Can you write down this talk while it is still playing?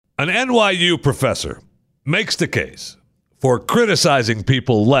An NYU professor makes the case for criticizing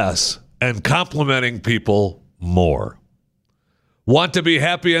people less and complimenting people more. Want to be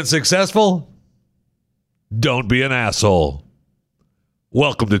happy and successful? Don't be an asshole.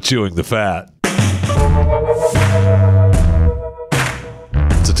 Welcome to Chewing the Fat.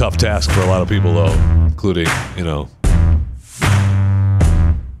 It's a tough task for a lot of people, though, including, I don't know,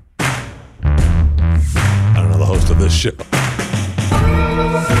 the host of this show.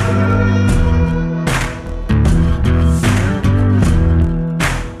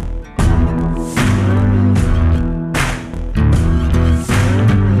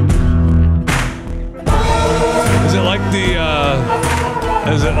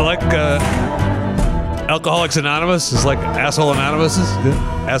 Is it like Alcoholics Anonymous? Is like Asshole Anonymous?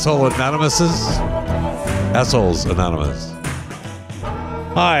 Asshole Anonymous? Assholes Anonymous.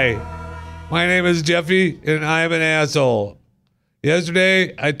 Hi, my name is Jeffy, and I'm an asshole.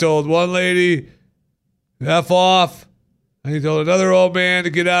 Yesterday, I told one lady, F off, and he told another old man to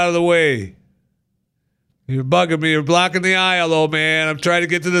get out of the way. You're bugging me. You're blocking the aisle, old man. I'm trying to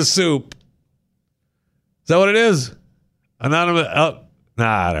get to the soup. Is that what it is? Anonymous.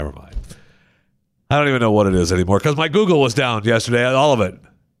 Nah, never mind. I don't even know what it is anymore because my Google was down yesterday. All of it.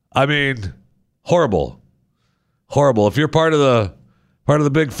 I mean, horrible. Horrible. If you're part of the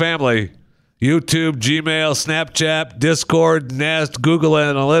big family, YouTube, Gmail, Snapchat, Discord, Nest, Google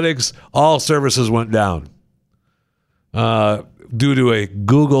Analytics, all services went down due to a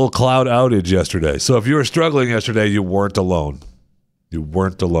Google Cloud outage yesterday. So if you were struggling yesterday, you weren't alone. You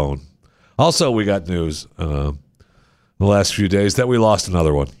weren't alone. Also, we got news the last few days that we lost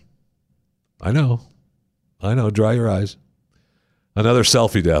another one. I know. Dry your eyes. Another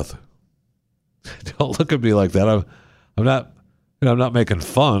selfie death. Don't look at me like that. I'm not making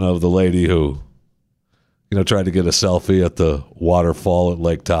fun of the lady who, tried to get a selfie at the waterfall at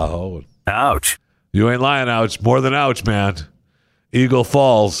Lake Tahoe. Ouch. You ain't lying, ouch. More than ouch, man. Eagle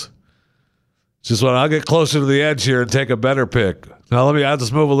Falls. Just when I'll get closer to the edge here and take a better pic. Now I'll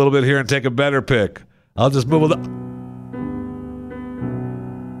just move a little bit here and take a better pic. I'll just move a little.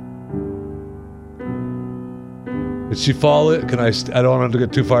 Did she fall? I don't want to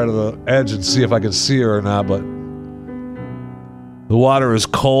get too far to the edge and see if I can see her or not, but the water is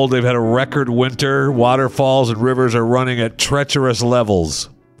cold. They've had a record winter. Waterfalls and rivers are running at treacherous levels.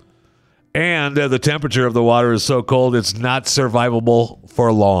 And the temperature of the water is so cold it's not survivable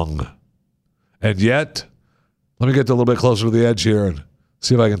for long. And yet, let me get a little bit closer to the edge here and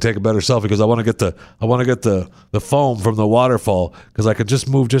see if I can take a better selfie because I want to get the foam from the waterfall because I could just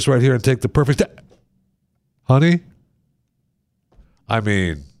move just right here and take the perfect. Honey? I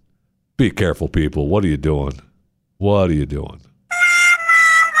mean, be careful, people. What are you doing? What are you doing?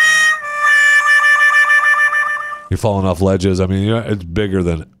 You're falling off ledges. I mean, it's bigger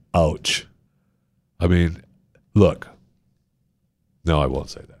than ouch. I mean, look. No, I won't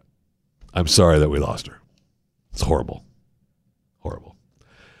say that. I'm sorry that we lost her. It's horrible. Horrible.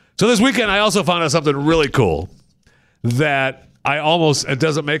 So this weekend, I also found out something really cool that it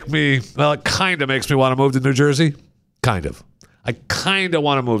doesn't make me, well, it kind of makes me want to move to New Jersey. Kind of. I kind of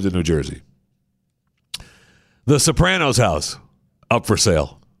want to move to New Jersey. The Sopranos house up for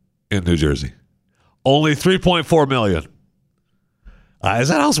sale in New Jersey. Only $3.4 million. Is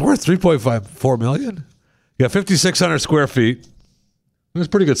that house worth $3.4 million? Yeah, 5,600 square feet. It's a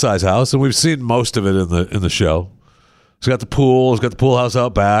pretty good size house, and we've seen most of it in the show. It's got the pool. It's got the pool house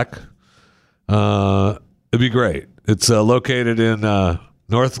out back. It'd be great. It's located in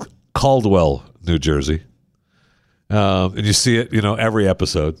North Caldwell, New Jersey. And you see it, every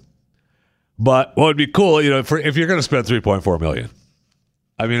episode. But what would be cool, if you're going to spend $3.4 million,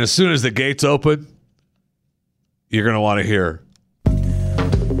 I mean, as soon as the gates open, you're going to want to hear.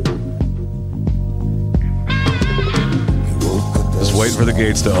 Just wait for the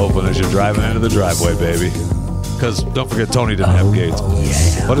gates to open as you're driving into the driveway, baby. Because don't forget, Tony didn't have gates.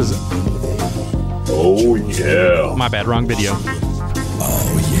 Yeah. What is it? Oh, yeah. My bad, wrong video.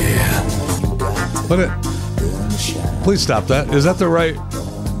 Oh, yeah. Please stop that. Is that the right?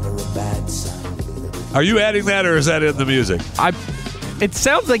 Are you adding that or is that in the music? It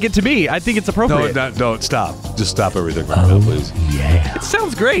sounds like it to me. I think it's appropriate. No, don't stop. Just stop everything right now, please. Yeah. It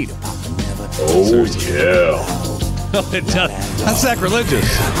sounds great. Oh, yeah. No, it does. That's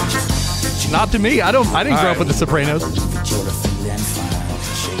sacrilegious. Not to me. I didn't grow up with The Sopranos.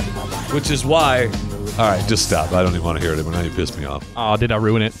 Which is why. All right, just stop. I don't even want to hear it anymore. Now you pissed me off. Oh, did I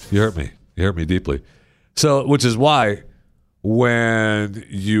ruin it? You hurt me. You hurt me deeply. So, which is why when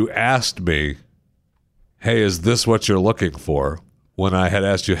you asked me, hey, is this what you're looking for? When I had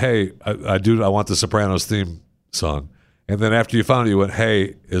asked you, hey, I want the Sopranos theme song. And then after you found it, you went,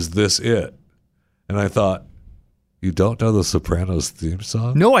 hey, is this it? And I thought, you don't know the Sopranos theme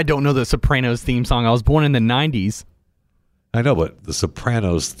song? No, I don't know the Sopranos theme song. I was born in the 90s. I know, but the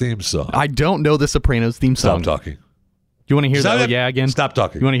Sopranos theme song. I don't know the Sopranos theme song. Stop talking. You want to hear that? Oh, yeah, again? Stop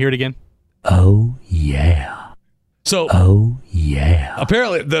talking. You want to hear it again? Oh, yeah. So, Oh, yeah.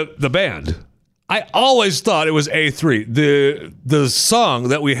 apparently, the band, I always thought it was A3. The song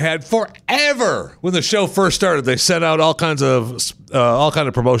that we had forever when the show first started, they sent out all kind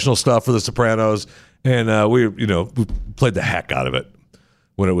of promotional stuff for the Sopranos, and we played the heck out of it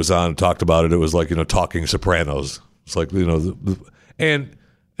when it was on and talked about it. It was like, talking Sopranos. It's like, and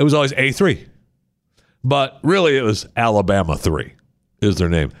it was always A3. But really it was Alabama 3 is their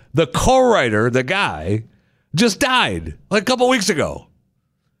name. The co-writer, the guy, just died like a couple weeks ago.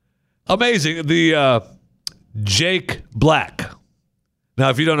 Amazing. The Jake Black. Now,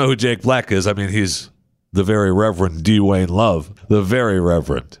 if you don't know who Jake Black is, I mean, he's the very Reverend D. Wayne Love. The very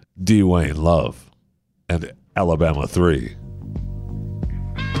Reverend D. Wayne Love. And Alabama 3.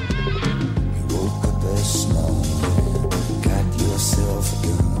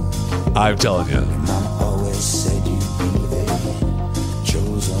 I'm telling you.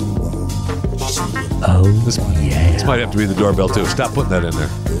 Oh, This might have to be the doorbell, too. Stop putting that in there.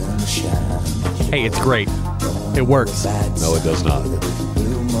 Hey, it's great. It works. No, it does not.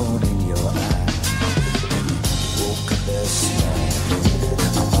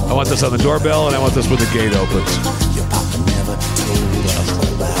 I want this on the doorbell, and I want this when the gate opens.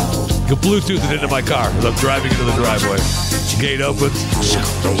 You can Bluetooth it into my car as I'm driving into the driveway. Gate opens.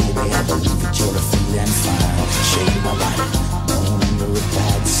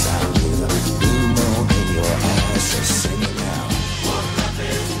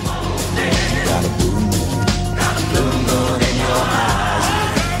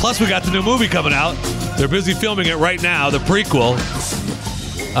 Plus, we got the new movie coming out. They're busy filming it right now, the prequel.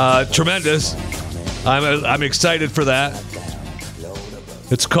 Tremendous. I'm excited for that.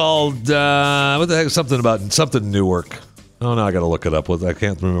 It's called, what the heck, something Newark. Oh, no, I got to look it up. I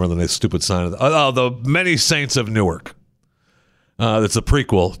can't remember the stupid sign of the Many Saints of Newark. That's a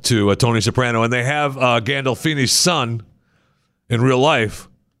prequel to Tony Soprano. And they have Gandolfini's son in real life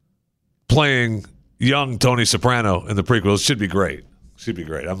playing young Tony Soprano in the prequel. It should be great. Should be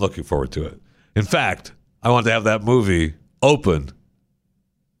great. I'm looking forward to it. In fact, I want to have that movie open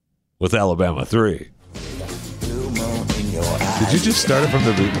with Alabama 3. Did you just start it from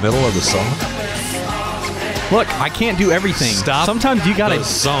the middle of the song? Look, I can't do everything. Stop. Sometimes you got the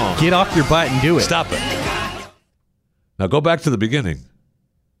song. to get off your butt and do it. Stop it. Now go back to the beginning.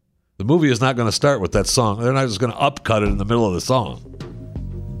 The movie is not going to start with that song. They're not just going to upcut it in the middle of the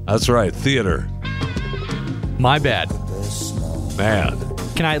song. That's right. Theater. My bad. Man.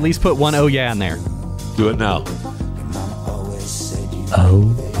 Can I at least put one oh yeah in there? Do it now.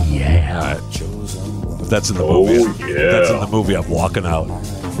 oh, yeah. All right. If that's in the movie. Oh, If that's in the movie, I'm walking out.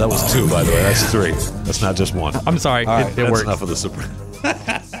 That was 2, by the way. That's 3. That's not just 1. I'm sorry. All right, it that's worked. enough of the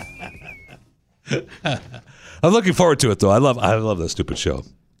Sopranos. I'm looking forward to it, though. I love that stupid show.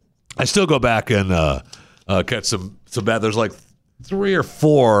 I still go back and catch some bad. There's like 3 or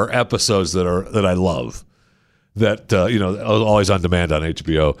 4 episodes that I love that always on demand on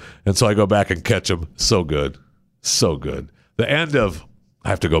HBO, and so I go back and catch them. So good, so good. The end of I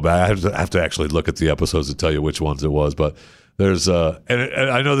have to go back. I have to actually look at the episodes to tell you which ones it was, but there's and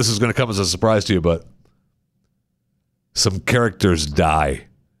I know this is going to come as a surprise to you, but some characters die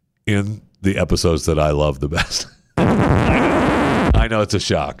in the episodes that I love the best. I know it's a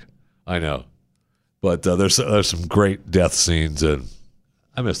shock. I know, but there's some great death scenes, and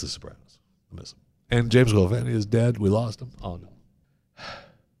I miss the Sopranos. I miss them. And James Gandolfini is dead. We lost him. Oh no.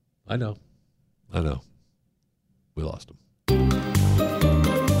 I know. We lost him.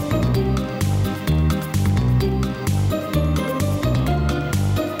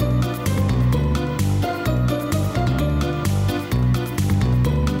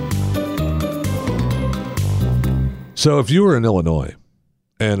 So if you were in Illinois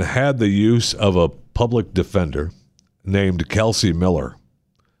and had the use of a public defender named Kelsey Miller,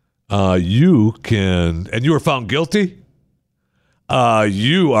 you were found guilty,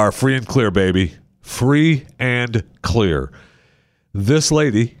 you are free and clear, baby. Free and clear. This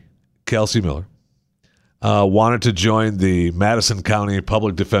lady, Kelsey Miller, wanted to join the Madison County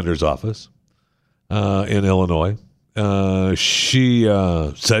Public Defender's Office in Illinois. She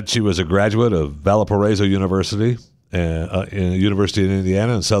said she was a graduate of Valparaiso University, in University of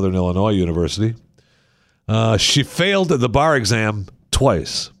Indiana and Southern Illinois University. She failed the bar exam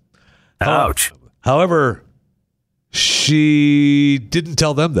twice. Ouch. However, she didn't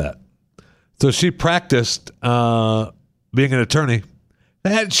tell them that. So she practiced being an attorney.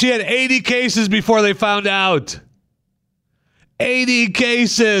 She had 80 cases before they found out. 80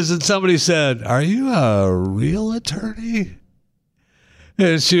 cases. And somebody said, "Are you a real attorney?"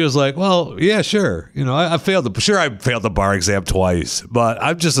 And she was like, "Well, yeah, sure. You know, I failed the bar exam twice, but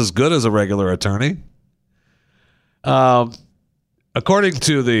I'm just as good as a regular attorney." According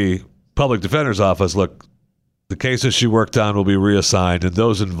to the public defender's office, look, the cases she worked on will be reassigned, and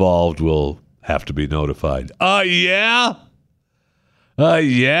those involved will have to be notified. Yeah?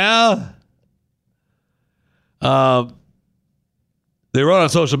 Yeah? They wrote on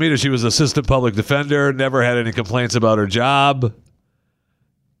social media she was assistant public defender, never had any complaints about her job.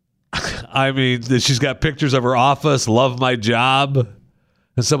 I mean, she's got pictures of her office, love my job.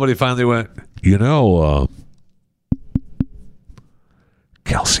 And somebody finally went,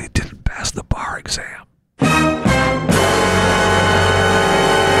 Kelsey didn't pass the bar exam.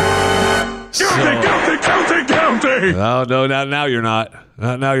 County! No, now you're not.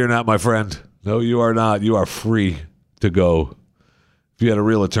 Now you're not, my friend. No, you are not. You are free to go. If you had a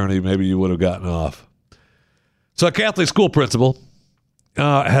real attorney, maybe you would have gotten off. So a Catholic school principal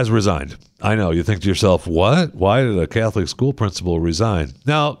has resigned. I know. You think to yourself, what? Why did a Catholic school principal resign?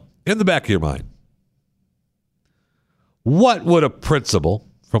 Now, in the back of your mind, what would a principal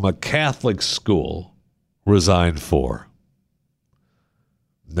from a Catholic school resign for?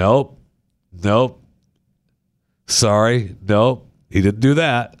 Nope. Sorry. Nope. He didn't do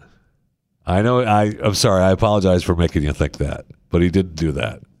that. I know. I'm sorry. I apologize for making you think that, but he didn't do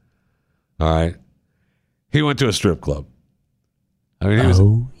that. All right. He went to a strip club. I mean,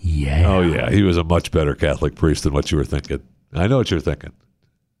 he was a much better Catholic priest than what you were thinking. I know what you're thinking.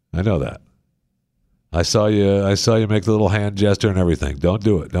 I know that. I saw you make the little hand gesture and everything. Don't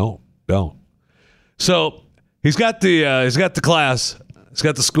do it. Don't. So he's got the class. He's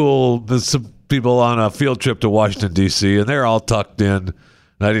got the school. There's some people on a field trip to Washington, D.C., and they're all tucked in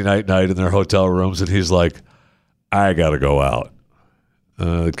night in their hotel rooms. And he's like, I got to go out.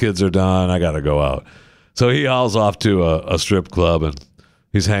 The kids are done. I got to go out. So he hauls off to a strip club, and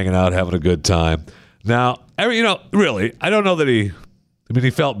he's hanging out, having a good time. Now, really, I don't know that he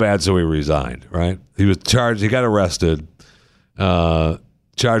felt bad, so he resigned, right? He was charged. He got arrested,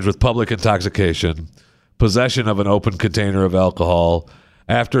 charged with public intoxication, possession of an open container of alcohol,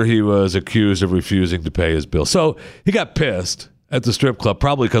 after he was accused of refusing to pay his bill. So he got pissed at the strip club,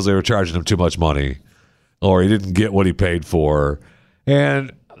 probably because they were charging him too much money, or he didn't get what he paid for.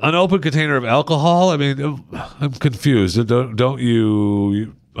 And an open container of alcohol, I mean, I'm confused. Don't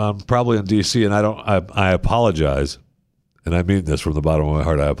you I'm probably in D.C., and I apologize. And I mean this from the bottom of my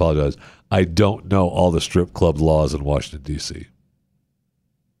heart. I apologize. I don't know all the strip club laws in Washington, D.C.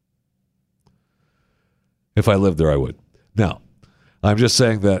 If I lived there, I would. Now, I'm just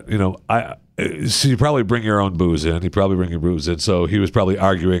saying that, so you probably bring your own booze in. You probably bring your booze in. So he was probably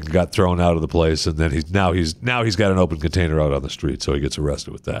arguing, got thrown out of the place, and then he's got an open container out on the street, so he gets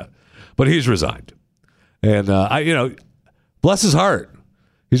arrested with that. But he's resigned. And, bless his heart.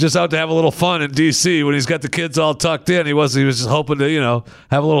 He's just out to have a little fun in D.C. when he's got the kids all tucked in. He was just hoping to,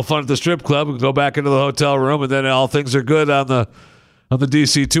 have a little fun at the strip club and go back into the hotel room, and then all things are good on the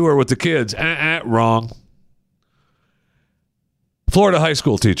D.C. tour with the kids. Wrong. Florida high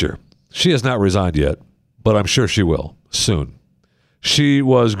school teacher. She has not resigned yet, but I'm sure she will soon. She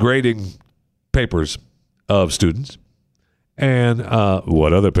was grading papers of students. And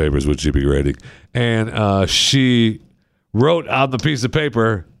what other papers would she be grading? And she wrote on the piece of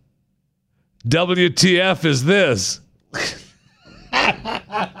paper, WTF is this?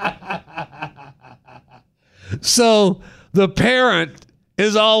 So the parent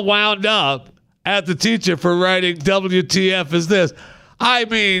is all wound up at the teacher for writing WTF is this. I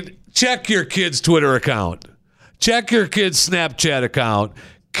mean, check your kid's Twitter account. Check your kid's Snapchat account.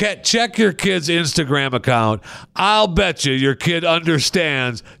 Check your kid's Instagram account. I'll bet you your kid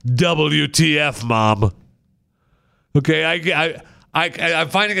understands WTF, Mom. Okay, I'm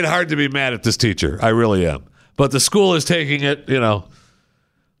finding it hard to be mad at this teacher. I really am. But the school is taking it,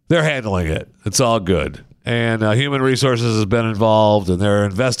 they're handling it. It's all good. And Human Resources has been involved, and they're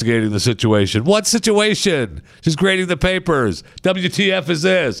investigating the situation. What situation? She's grading the papers. WTF is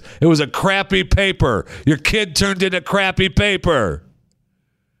this? It was a crappy paper. Your kid turned in a crappy paper.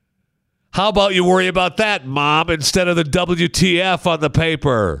 How about you worry about that, Mom, instead of the WTF on the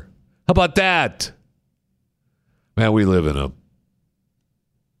paper? How about that? Man, we live in a...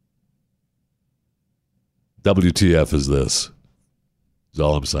 WTF is this? Is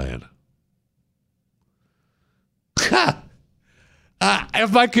all I'm saying.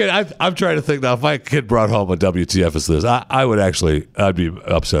 If my kid, I'm trying to think now, if my kid brought home a WTF is this, I'd be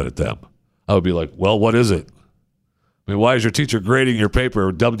upset at them. I would be like, well, what is it? I mean, why is your teacher grading your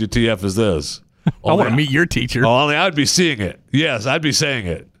paper? WTF is this? I want to meet your teacher. Only I'd be seeing it. Yes, I'd be saying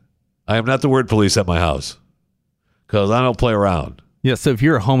it. I am not the word police at my house because I don't play around. Yeah, so if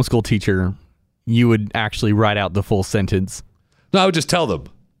you're a homeschool teacher, you would actually write out the full sentence. No, I would just tell them,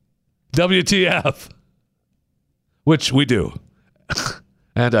 WTF, which we do.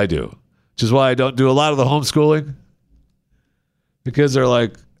 And I do, which is why I don't do a lot of the homeschooling. The kids are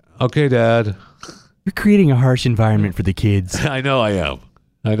like, okay, Dad. You're creating a harsh environment for the kids. I know I am.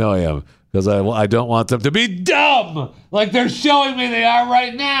 Because I don't want them to be dumb like they're showing me they are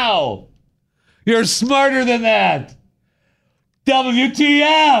right now. You're smarter than that.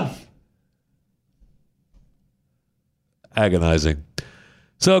 WTF. Agonizing.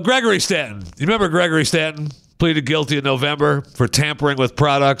 So Gregory Stanton. You remember Gregory Stanton? Pleaded guilty in November for tampering with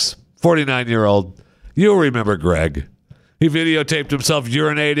products. 49-year-old. You'll remember Greg. He videotaped himself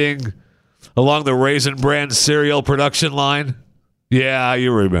urinating along the Raisin Bran cereal production line. Yeah,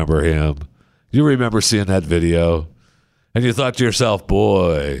 you remember him. You remember seeing that video. And you thought to yourself,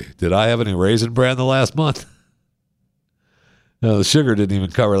 boy, did I have any Raisin Bran the last month? No, the sugar didn't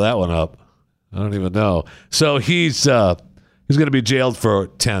even cover that one up. I don't even know. So he's going to be jailed for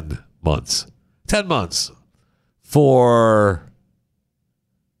 10 months. 10 months for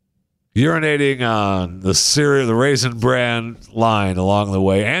urinating on the cereal, the Raisin Bran line along the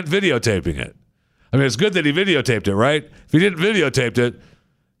way and videotaping it. I mean, it's good that he videotaped it, right? If he didn't videotape it,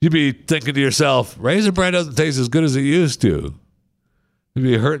 you'd be thinking to yourself, Raisin Bran doesn't taste as good as it used to. You'd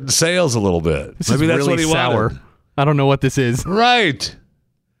be hurting sales a little bit. Maybe that's really what he sour. Wanted. I don't know what this is. Right.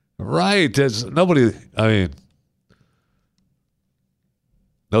 There's nobody, I mean,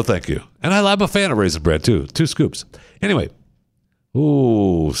 no thank you. And I'm a fan of Raisin Bran, too. 2 scoops. Anyway.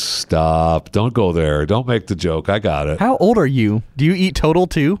 Ooh, stop. Don't go there. Don't make the joke. I got it. How old are you? Do you eat Total,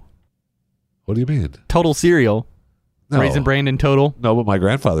 too? What do you mean? Total cereal. No. Raisin Bran and Total? No, but my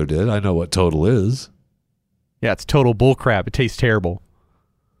grandfather did. I know what Total is. Yeah, it's total bullcrap. It tastes terrible.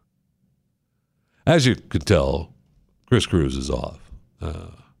 As you can tell, Chris Cruz is off.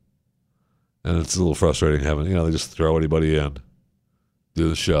 And it's a little frustrating having, they just throw anybody in, do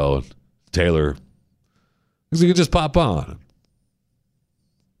the show, and Taylor, because he can just pop on.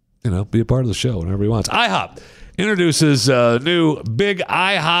 Be a part of the show whenever he wants. IHOP introduces a new Big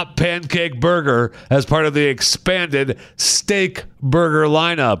IHOP Pancake Burger as part of the expanded steak burger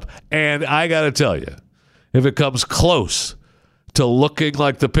lineup. And I got to tell you, if it comes close to looking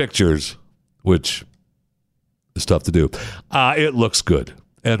like the pictures, which is tough to do, it looks good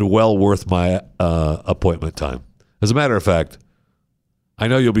and well worth my appointment time. As a matter of fact, I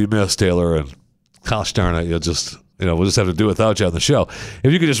know you'll be missed, Taylor, and gosh darn it, we'll just have to do without you on the show.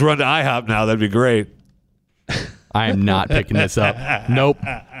 If you could just run to IHOP now, that'd be great. I am not picking this up. Nope.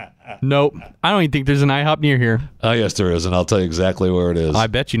 I don't even think there's an IHOP near here. Oh, yes, there is, and I'll tell you exactly where it is. I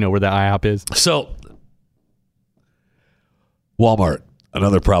bet you know where the IHOP is. So, Walmart,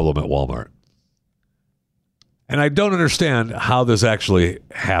 another problem at Walmart. And I don't understand how this actually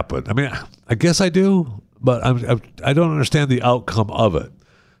happened. I mean, I guess I do, but I don't understand the outcome of it.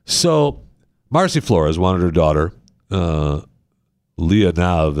 So, Marcy Flores wanted her daughter, Leah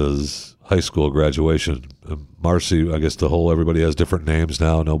Nava's high school graduation. Marcy, I guess everybody has different names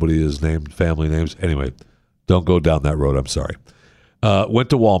now. Nobody is named family names. Anyway, don't go down that road. I'm sorry. Went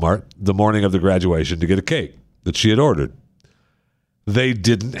to Walmart the morning of the graduation to get a cake that she had ordered. They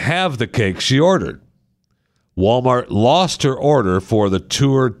didn't have the cake she ordered. Walmart lost her order for the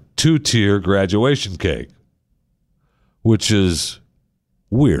two-tier graduation cake, which is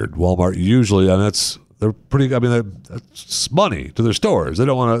weird. Walmart usually, they're pretty. That's money to their stores. They're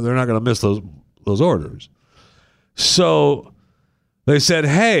not going to miss those orders. So they said,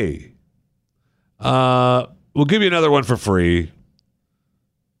 "Hey, we'll give you another one for free.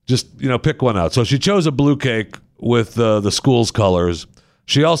 Just pick one out." So she chose a blue cake with the school's colors.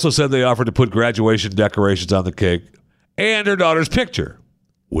 She also said they offered to put graduation decorations on the cake and her daughter's picture,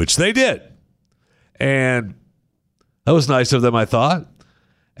 which they did, and that was nice of them, I thought.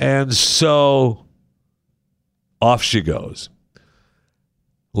 And so off she goes.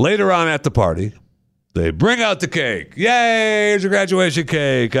 Later on at the party, they bring out the cake. Yay, here's your graduation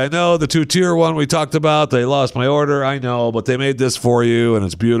cake. I know the 2-tier one we talked about. They lost my order. I know, but they made this for you, and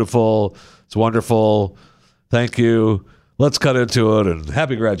it's beautiful. It's wonderful. Thank you. Let's cut into it, and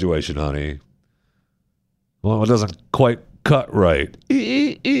happy graduation, honey. Well, it doesn't quite cut right.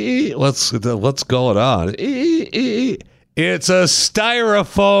 What's going on? It's a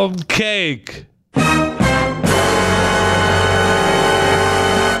styrofoam cake.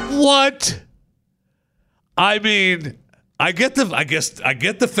 What? I mean, I get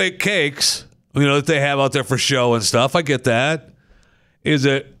the fake cakes. that they have out there for show and stuff. I get that. Is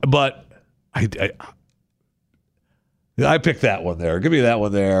it? But I picked that one there. Give me that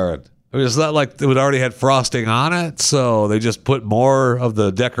one there. I mean, it's not like it already had frosting on it, so they just put more of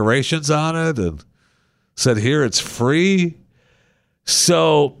the decorations on it and said, here, it's free.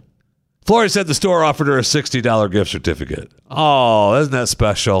 So Flora said the store offered her a $60 gift certificate. Oh, isn't that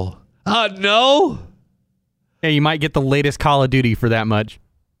special? No. Yeah, you might get the latest Call of Duty for that much.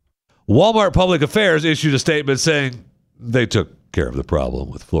 Walmart Public Affairs issued a statement saying they took care of the problem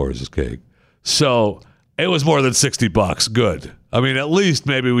with Flores' cake. So it was more than $60. Good. I mean, at least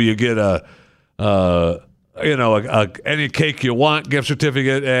maybe you get a any cake you want gift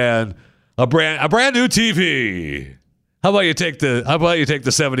certificate and a brand new TV. How about you take the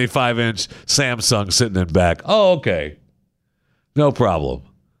 75-inch Samsung sitting in back? Oh, okay. No problem.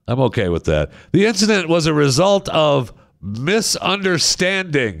 I'm okay with that. The incident was a result of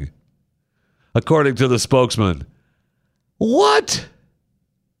misunderstanding, according to the spokesman. What?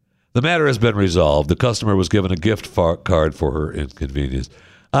 The matter has been resolved. The customer was given a gift card for her inconvenience.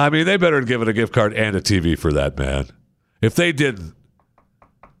 I mean, they better give it a gift card and a TV for that, man. If they didn't,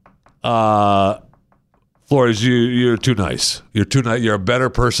 Flores, you're too nice. You're too nice. You're a better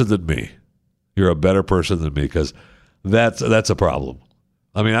person than me. You're a better person than me because that's a problem.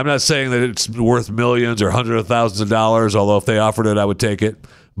 I mean, I'm not saying that it's worth millions or hundreds of thousands of dollars, although if they offered it, I would take it.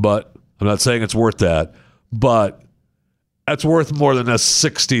 But I'm not saying it's worth that. But that's worth more than a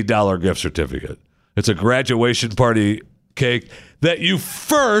 $60 gift certificate. It's a graduation party cake that you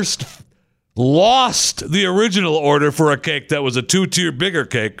first lost the original order for a cake that was a 2-tier bigger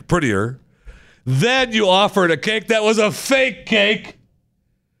cake, prettier. Then you offered a cake that was a fake cake.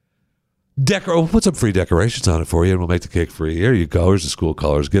 We'll put some free decorations on it for you, and we'll make the cake free. Here you go. Here's the school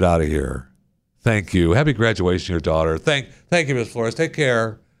colors. Get out of here. Thank you. Happy graduation, your daughter. Thank you, Miss Flores. Take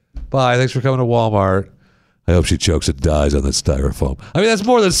care. Bye. Thanks for coming to Walmart. I hope she chokes and dies on that styrofoam. I mean, that's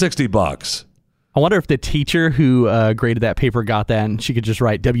more than $60. I wonder if the teacher who graded that paper got that, and she could just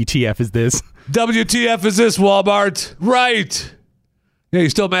write, WTF is this? WTF is this, Walmart? Right. Yeah, you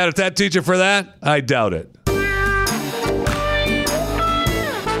still mad at that teacher for that? I doubt it.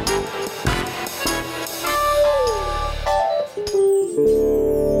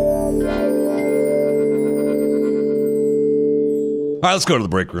 All right, let's go to the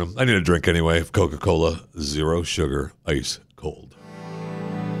break room. I need a drink anyway. Coca-Cola, 0 sugar, ice cold.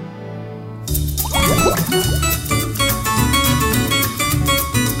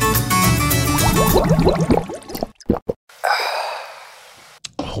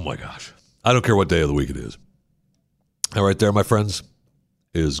 Oh my gosh. I don't care what day of the week it is. That right there, my friends,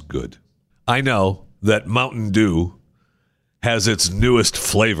 is good. I know that Mountain Dew has its newest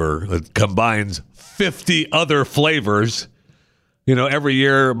flavor that combines 50 other flavors. You know, every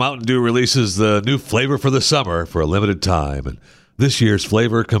year Mountain Dew releases the new flavor for the summer for a limited time. And this year's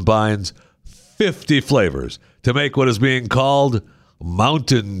flavor combines 50 flavors to make what is being called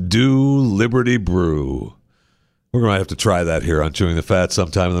Mountain Dew Liberty Brew. We're going to have to try that here on Chewing the Fat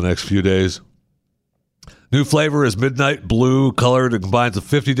sometime in the next few days. New flavor is Midnight Blue, colored and combines of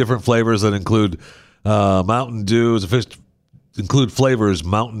 50 different flavors that include Mountain Dew include flavors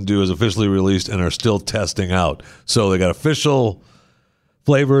Mountain Dew is officially released and are still testing out. So they got official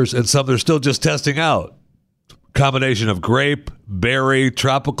flavors and some they're still just testing out. Combination of grape, berry,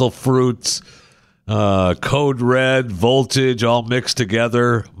 tropical fruits, Code Red, Voltage, all mixed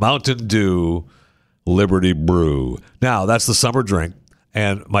together. Mountain Dew Liberty Brew. Now, that's the summer drink.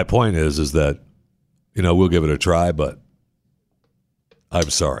 And my point is that, you know, we'll give it a try, but I'm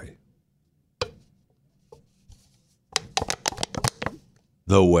sorry.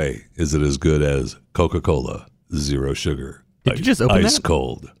 No way is it as good as Coca-Cola, 0 sugar. Did you just open ice that?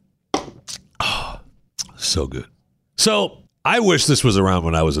 Cold. Oh, so good. So I wish this was around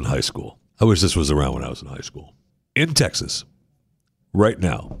when I was in high school. In Texas, right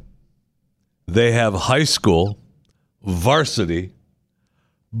now, they have high school varsity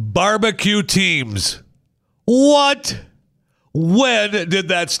barbecue teams. What? When did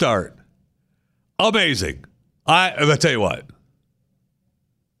that start? Amazing. I'll tell you what.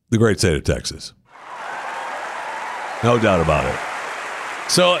 The great state of Texas. No doubt about it.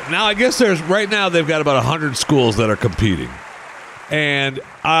 So now I guess they've got about 100 schools that are competing. And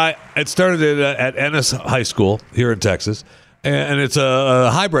it started at Ennis High School here in Texas. And it's a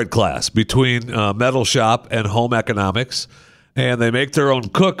hybrid class between metal shop and home economics. And they make their own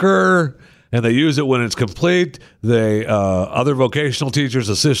cooker, and they use it when it's complete. Other vocational teachers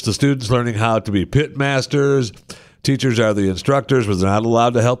assist the students learning how to be pit masters. Teachers are the instructors, but they're not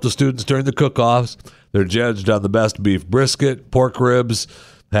allowed to help the students during the cook-offs. They're judged on the best beef brisket, pork ribs,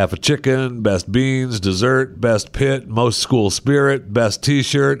 half a chicken, best beans, dessert, best pit, most school spirit, best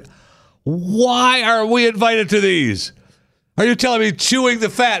t-shirt. Why are we invited to these? Are you telling me chewing the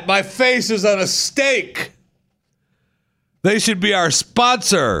fat? My face is on a steak. They should be our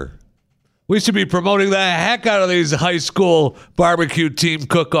sponsor. We should be promoting the heck out of these high school barbecue team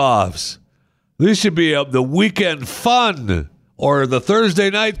cook-offs. These should be the weekend fun or the Thursday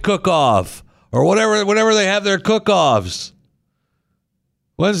night cook-off or whenever they have their cook-offs.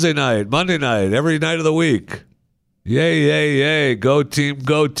 Wednesday night, Monday night, every night of the week. Yay, yay, yay. Go team,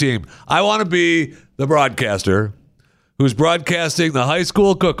 go team. I want to be the broadcaster who's broadcasting the high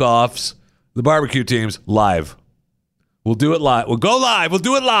school cook-offs, the barbecue teams, live. We'll do it live. We'll go live. We'll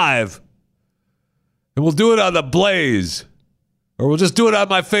do it live. And we'll do it on the Blaze. Or we'll just do it on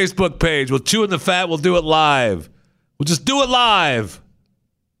my Facebook page. We'll chew in the fat. We'll do it live. We'll just do it live.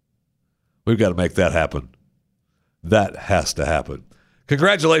 We've got to make that happen. That has to happen.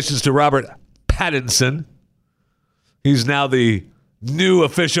 Congratulations to Robert Pattinson. He's now the new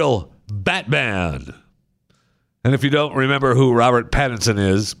official Batman. And if you don't remember who Robert Pattinson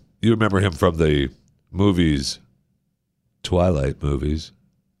is, you remember him from the movies, Twilight movies.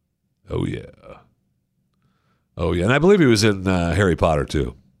 Oh, yeah. Oh, yeah. And I believe he was in Harry Potter,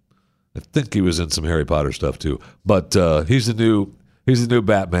 too. I think he was in some Harry Potter stuff, too. But he's the new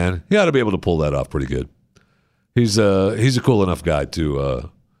Batman. He ought to be able to pull that off pretty good. He's a cool enough guy to,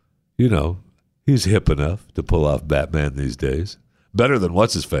 he's hip enough to pull off Batman these days. Better than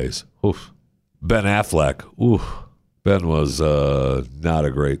what's-his-face. Oof. Ben Affleck. Oof. Ben was not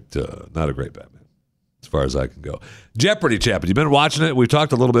a great Batman, as far as I can go. Jeopardy, chap. You been watching it? We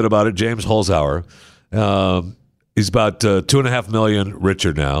talked a little bit about it. James Holzhauer. He's about $2.5 million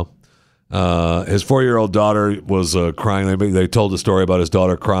richer now. His 4-year-old daughter was crying. They told the story about his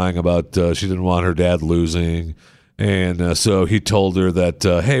daughter crying about she didn't want her dad losing. And so he told her that,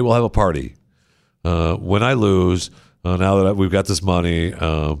 hey, we'll have a party. When I lose, now that we've got this money,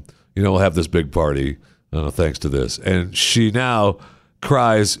 we'll have this big party thanks to this. And she now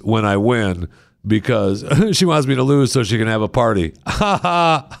cries when I win because she wants me to lose so she can have a party. Ha,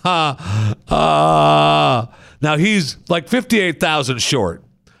 ha, ha, ha. Now, he's like 58,000 short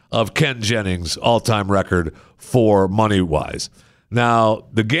of Ken Jennings' all-time record for money-wise. Now,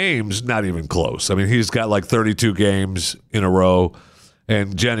 the game's not even close. I mean, he's got like 32 games in a row,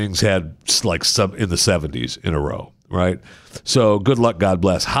 and Jennings had like some in the 70s in a row, right? So good luck, God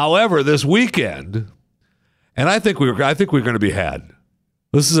bless. However, this weekend, and I think we're going to be had.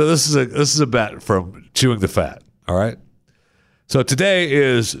 This is a bet from Chewing the Fat, all right? So today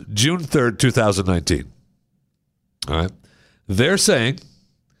is June 3rd, 2019. All right. They're saying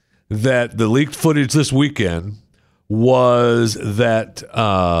that the leaked footage this weekend was that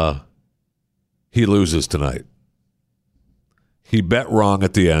he loses tonight. He bet wrong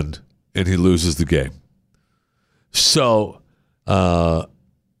at the end, and he loses the game. So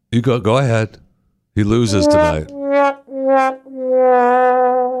you go ahead. He loses tonight.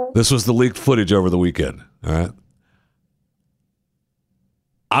 This was the leaked footage over the weekend. All right.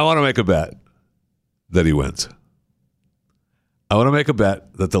 I want to make a bet that he wins. I want to make a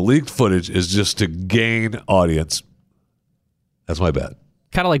bet that the leaked footage is just to gain audience. That's my bet.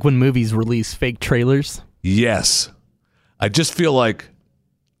 Kind of like when movies release fake trailers. Yes. I just feel like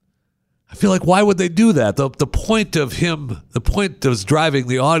why would they do that? The point of driving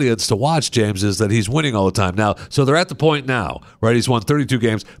the audience to watch James is that he's winning all the time. Now, so they're at the point now, right? He's won 32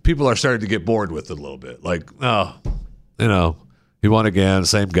 games. People are starting to get bored with it a little bit. Like, he won again,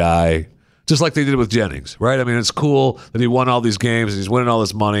 same guy. Just like they did with Jennings, right? I mean, it's cool that he won all these games and he's winning all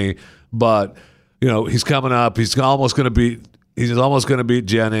this money, but he's coming up. He's almost going to beat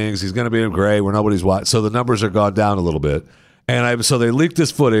Jennings. He's going to be great where nobody's watching. So the numbers are gone down a little bit, so they leaked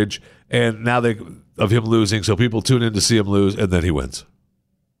this footage, and now of him losing. So people tune in to see him lose, and then he wins.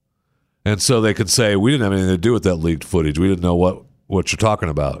 And so they can say we didn't have anything to do with that leaked footage. We didn't know what you're talking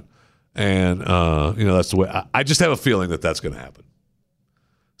about, and that's the way. I just have a feeling that that's going to happen.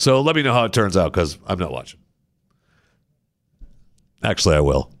 So let me know how it turns out because I'm not watching. Actually, I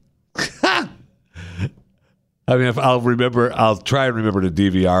will. I mean, if I'll try and remember to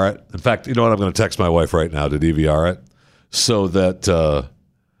DVR it. In fact, you know what? I'm going to text my wife right now to DVR it so that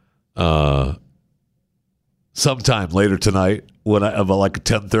sometime later tonight, when about like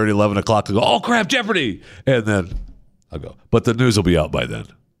 10:30, 11 o'clock, I'll go, oh, crap, Jeopardy! And then I'll go. But the news will be out by then.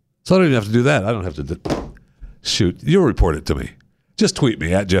 So I don't even have to do that. I don't have to shoot. You'll report it to me. Just tweet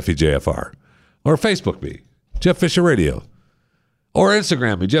me at JeffyJFR or Facebook me, Jeff Fisher Radio, or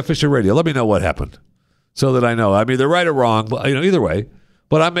Instagram me, Jeff Fisher Radio. Let me know what happened so that I know. I'm either right or wrong, but either way.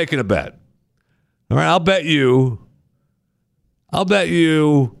 But I'm making a bet. All right, I'll bet you I'll bet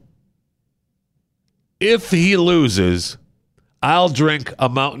you if he loses, I'll drink a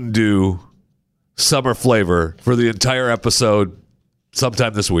Mountain Dew summer flavor for the entire episode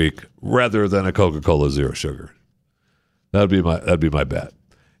sometime this week rather than a Coca-Cola Zero Sugar. That'd be my bet.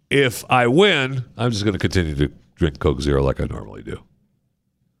 If I win, I'm just going to continue to drink Coke Zero like I normally do.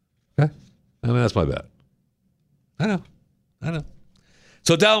 Okay? I mean, that's my bet. I know.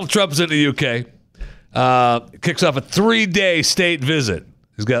 So Donald Trump's in the UK. Kicks off a 3-day state visit.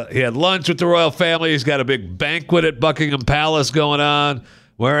 He had lunch with the royal family. He's got a big banquet at Buckingham Palace going on,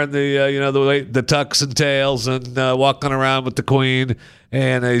 wearing the tux and tails and walking around with the Queen,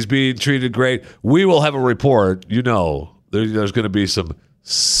 and he's being treated great. We will have a report. There's going to be some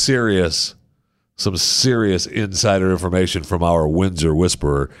serious insider information from our Windsor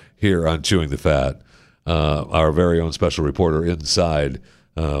Whisperer here on Chewing the Fat, our very own special reporter inside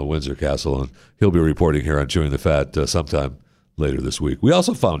Windsor Castle, and he'll be reporting here on Chewing the Fat sometime later this week. We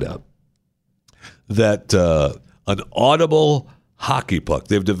also found out that an audible hockey puck.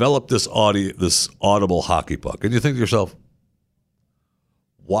 They've developed this audible hockey puck, and you think to yourself,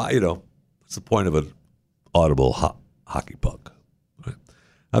 why? What's the point of an audible hockey puck? Right?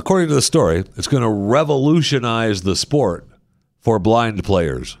 According to the story, it's going to revolutionize the sport for blind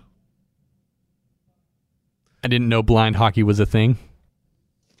players. I didn't know blind hockey was a thing.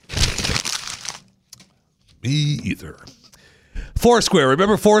 Me either. Foursquare.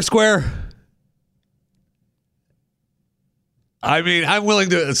 Remember Foursquare? I mean, I'm willing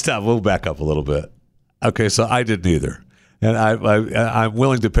to stop. We'll back up a little bit. Okay, so I didn't either, and I'm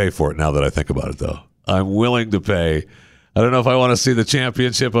willing to pay for it now that I think about it. Though I'm willing to pay. I don't know if I want to see the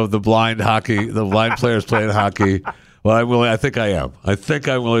championship of the blind players playing hockey. Well, I'm willing. I think I am. I think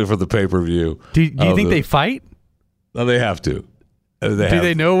I'm willing for the pay-per-view. Do you think they fight? No, they have to. Do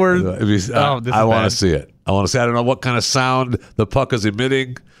they know where? I want to see it. I want to see. I don't know what kind of sound the puck is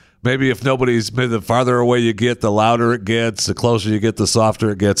emitting. Maybe the farther away you get, the louder it gets. The closer you get, the softer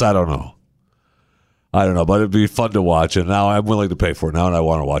it gets. I don't know, but it'd be fun to watch. And now I'm willing to pay for it now, and I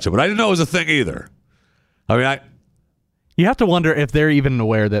want to watch it. But I didn't know it was a thing either. I mean, you have to wonder if they're even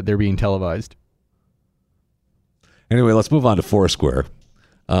aware that they're being televised. Anyway, let's move on to Foursquare.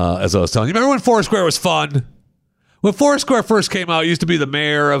 As I was telling you, remember when Foursquare was fun? When Foursquare first came out, it used to be the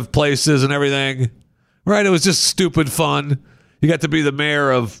mayor of places and everything. Right? It was just stupid fun. You got to be the mayor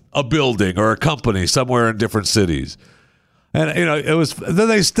of a building or a company somewhere in different cities. And, it was, then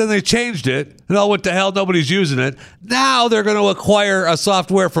they changed it. It all went to hell. Nobody's using it. Now they're going to acquire a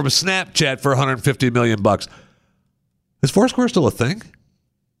software from Snapchat for $150 million. Is Foursquare still a thing?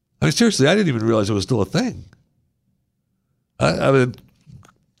 I mean, seriously, I didn't even realize it was still a thing. I mean,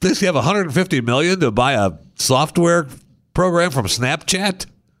 you have $150 million to buy a software program from Snapchat?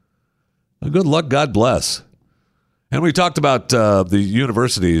 Good luck, God bless. And we talked about the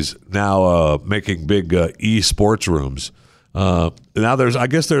universities now making big e-sports rooms. Now I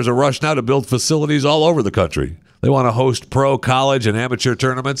guess there's a rush now to build facilities all over the country. They want to host pro, college, and amateur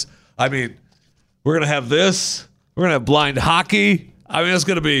tournaments. I mean, we're going to have this. We're going to have blind hockey. I mean, it's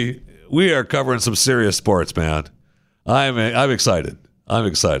going to be. We are covering some serious sports, man. I'm excited. I'm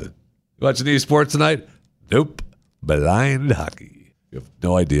excited. You watching esports tonight? Nope. Blind hockey. You have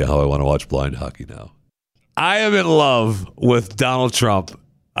no idea how I want to watch blind hockey now. I am in love with Donald Trump.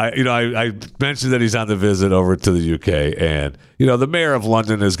 I mentioned that he's on the visit over to the UK, and the mayor of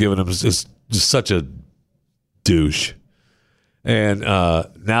London has given him just such a douche. And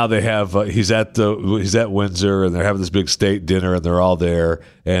now they have he's at Windsor, and they're having this big state dinner, and they're all there.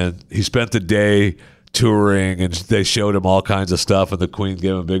 And he spent the day touring, and they showed him all kinds of stuff, and the Queen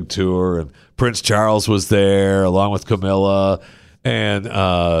gave him a big tour, and Prince Charles was there along with Camilla, and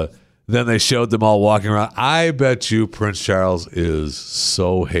then they showed them all walking around. I bet you Prince Charles is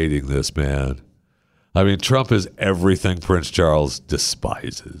so hating this, man. I mean, Trump is everything Prince Charles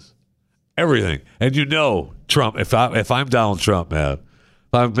despises. Everything. And Trump, if I'm Donald Trump, man,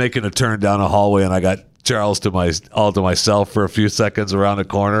 if I'm making a turn down a hallway and I got Charles all to myself for a few seconds around the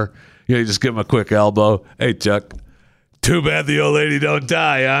corner, you just give him a quick elbow. Hey, Chuck, too bad the old lady don't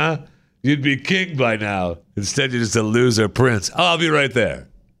die, huh? You'd be king by now. Instead, you're just a loser prince. Oh, I'll be right there.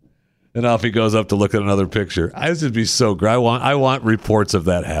 And off he goes up to look at another picture. I just be so great. I want reports of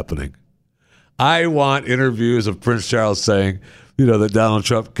that happening. I want interviews of Prince Charles saying, that Donald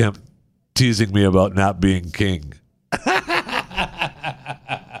Trump kept teasing me about not being king.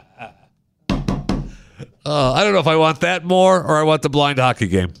 I don't know if I want that more or I want the blind hockey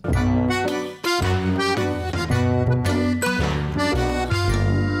game.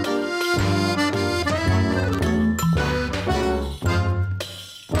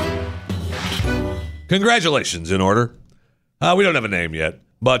 Congratulations, in order. We don't have a name yet,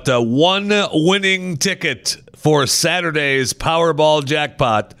 but one winning ticket for Saturday's Powerball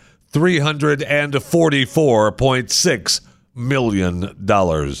jackpot, $344.6 million.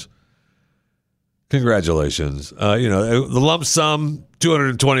 Congratulations. The lump sum,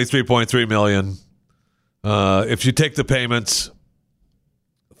 $223.3 million. If you take the payments,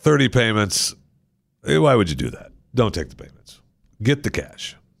 30 payments, why would you do that? Don't take the payments. Get the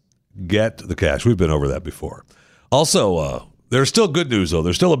cash. Get the cash. We've been over that before. Also, there's still good news, though.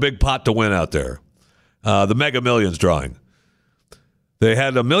 There's still a big pot to win out there. The Mega Millions drawing. They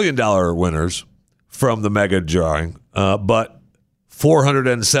had $1 million winners from the Mega drawing, but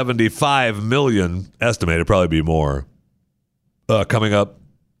 475 million estimated, probably be more, coming up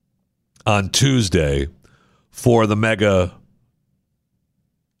on Tuesday for the Mega.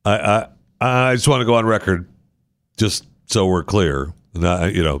 I just want to go on record, just so we're clear.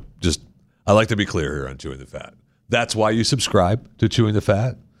 I like to be clear here on Chewing the Fat. That's why you subscribe to Chewing the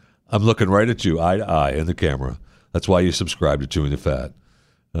Fat. I'm looking right at you, eye to eye, in the camera. That's why you subscribe to Chewing the Fat.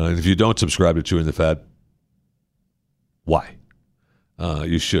 And if you don't subscribe to Chewing the Fat, why?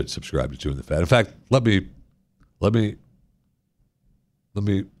 You should subscribe to Chewing the Fat. In fact, let me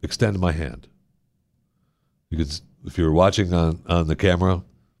extend my hand. Because if you're watching on the camera,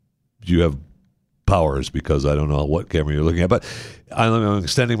 you have powers, because I don't know what camera you're looking at. But I'm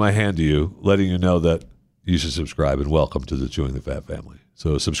extending my hand to you, letting you know that you should subscribe, and welcome to the Chewing the Fat family.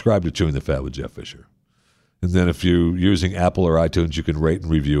 So subscribe to Chewing the Fat with Jeff Fisher. And then if you're using Apple or iTunes, you can rate and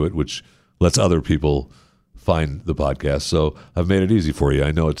review it, which lets other people find the podcast. So I've made it easy for you.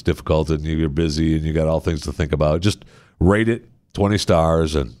 I know it's difficult and you're busy and you got all things to think about. Just rate it 20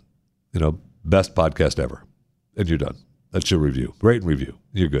 stars and, best podcast ever. And you're done. That's your review. Rate and review.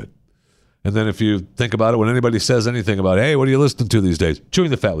 You're good. And then if you think about it, when anybody says anything about, hey, what are you listening to these days? Chewing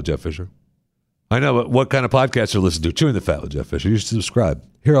the Fat with Jeff Fisher. I know, but what kind of podcast you're listening to? Chewing the Fat with Jeff Fisher. You should subscribe.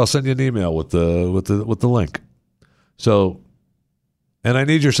 Here, I'll send you an email with the link. So, and I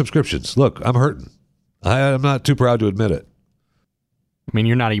need your subscriptions. Look, I'm hurting. I'm not too proud to admit it. I mean,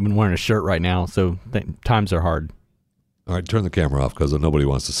 you're not even wearing a shirt right now, so times are hard. All right, turn the camera off, because nobody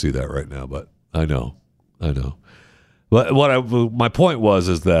wants to see that right now, but I know. But my point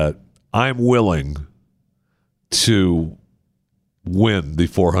is that I'm willing to win the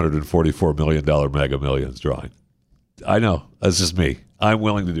 $444 million Mega Millions drawing. I know. That's just me. I'm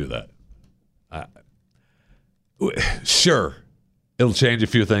willing to do that. Sure, it'll change a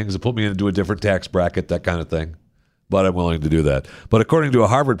few things. It'll put me into a different tax bracket, that kind of thing. But I'm willing to do that. But according to a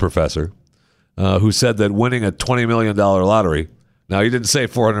Harvard professor who said that winning a $20 million lottery, now he didn't say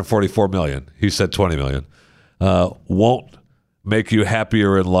 $444 million, he said $20 million, won't make you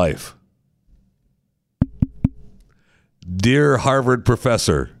happier in life. Dear Harvard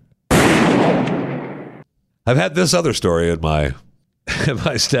professor, I've had this other story in my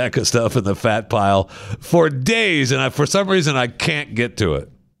stack of stuff in the fat pile for days, and for some reason I can't get to it.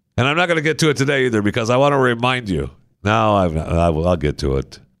 And I'm not going to get to it today either, because I want to remind you. No, I'll get to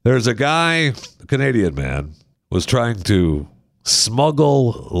it. There's a guy, a Canadian man, was trying to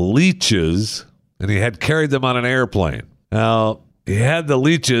smuggle leeches, and he had carried them on an airplane. Now, he had the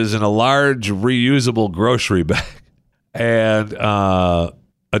leeches in a large reusable grocery bag. And a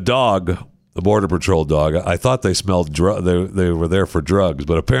dog, the Border Patrol dog, I thought they smelled they were there for drugs,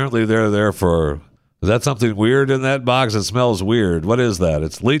 but apparently they're there for... Is that something weird in that box? It smells weird. What is that?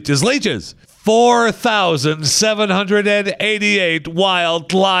 It's leeches. 4,788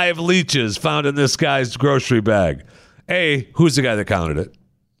 wild live leeches found in this guy's grocery bag. A, who's the guy that counted it?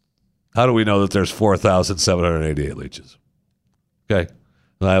 How do we know that there's 4,788 leeches? Okay.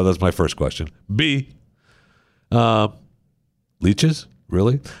 That's my first question. B, leeches?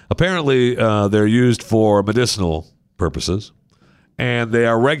 Really? Apparently, they're used for medicinal purposes, and they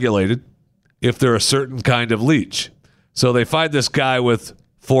are regulated if they're a certain kind of leech. So they find this guy with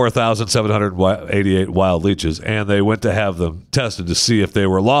 4,788 wild leeches, and they went to have them tested to see if they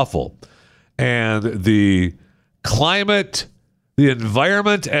were lawful. And the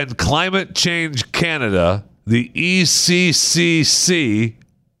Environment and Climate Change Canada, the ECCC,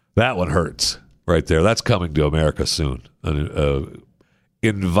 that one hurts right there. That's coming to America soon.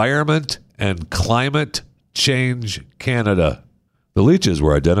 Environment and Climate Change Canada. The leeches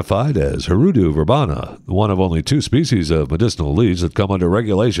were identified as Hirudo verbana, one of only 2 species of medicinal leech that come under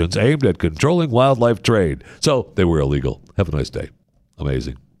regulations aimed at controlling wildlife trade. So they were illegal. Have a nice day.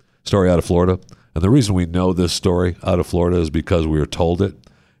 Amazing. Story out of Florida. And the reason we know this story out of Florida is because we were told it.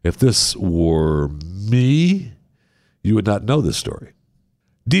 If this were me, you would not know this story.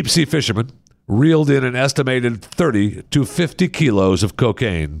 Deep sea fishermen reeled in an estimated 30 to 50 kilos of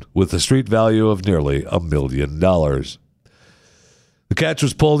cocaine with a street value of nearly $1 million. The catch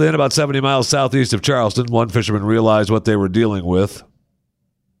was pulled in about 70 miles southeast of Charleston. One fisherman realized what they were dealing with,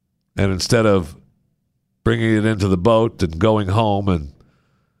 and instead of bringing it into the boat and going home and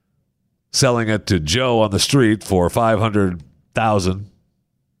selling it to Joe on the street for $500,000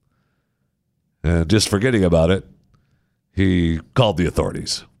 and just forgetting about it, he called the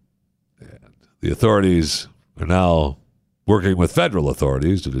authorities. And the authorities are now working with federal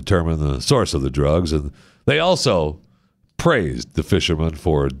authorities to determine the source of the drugs, and they also praised the fisherman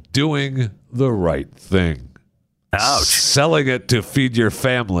for doing the right thing. Ouch. Selling it to feed your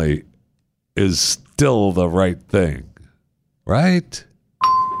family is still the right thing, right?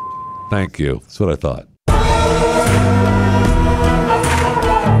 Thank you. That's what I thought.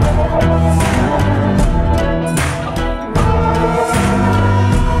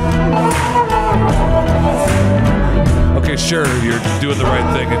 Okay, sure, you're doing the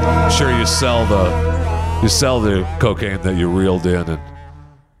right thing, and sure, you sell the cocaine that you reeled in, and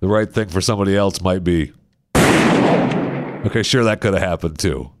the right thing for somebody else might be, okay, sure, that could have happened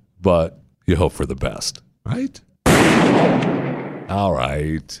too, but you hope for the best, right? All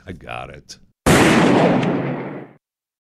right, I got it.